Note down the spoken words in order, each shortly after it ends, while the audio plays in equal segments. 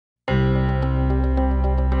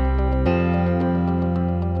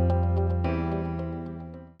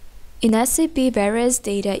In SAP, various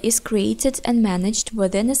data is created and managed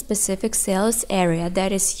within a specific sales area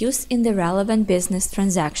that is used in the relevant business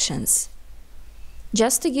transactions.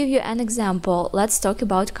 Just to give you an example, let's talk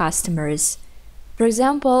about customers. For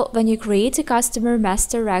example, when you create a customer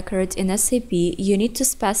master record in SAP, you need to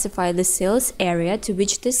specify the sales area to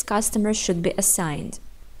which this customer should be assigned.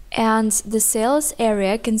 And the sales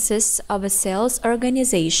area consists of a sales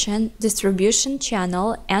organization, distribution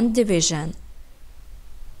channel, and division.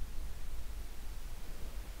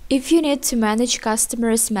 If you need to manage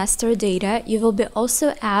customers' master data, you will be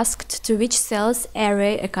also asked to which sales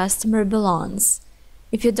area a customer belongs.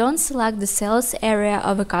 If you don't select the sales area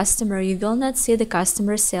of a customer, you will not see the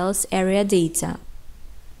customer sales area data.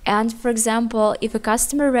 And for example, if a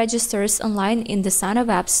customer registers online in the SAP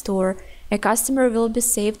App Store, a customer will be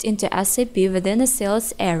saved into SAP within a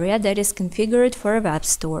sales area that is configured for a web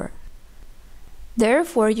store.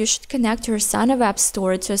 Therefore, you should connect your SAP App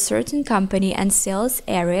Store to a certain company and sales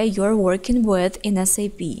area you're working with in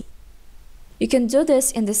SAP. You can do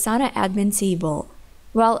this in the SAP admin table.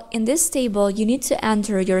 Well, in this table, you need to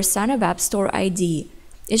enter your SAP App Store ID.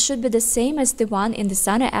 It should be the same as the one in the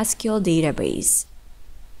SAP SQL database.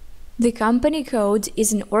 The company code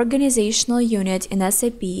is an organizational unit in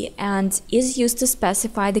SAP and is used to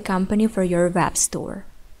specify the company for your web store.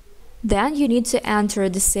 Then you need to enter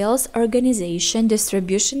the sales organization,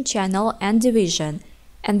 distribution channel, and division,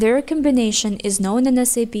 and their combination is known in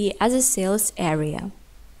SAP as a sales area.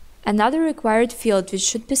 Another required field which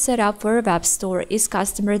should be set up for a web store is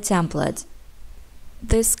customer template.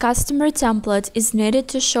 This customer template is needed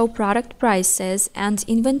to show product prices and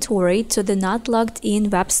inventory to the not logged in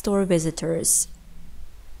web store visitors.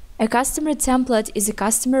 A customer template is a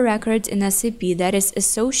customer record in SAP that is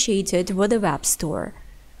associated with a web store.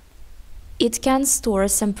 It can store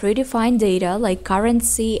some predefined data like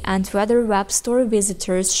currency and whether web store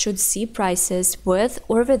visitors should see prices with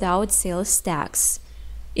or without sales tax.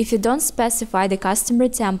 If you don't specify the customer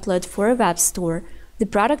template for a web store, the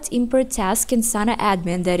product import task in SAP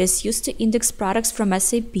admin that is used to index products from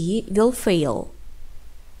SAP will fail.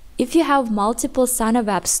 If you have multiple SAP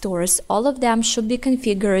web stores, all of them should be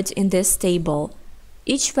configured in this table.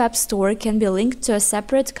 Each web store can be linked to a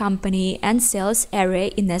separate company and sales area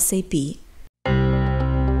in SAP.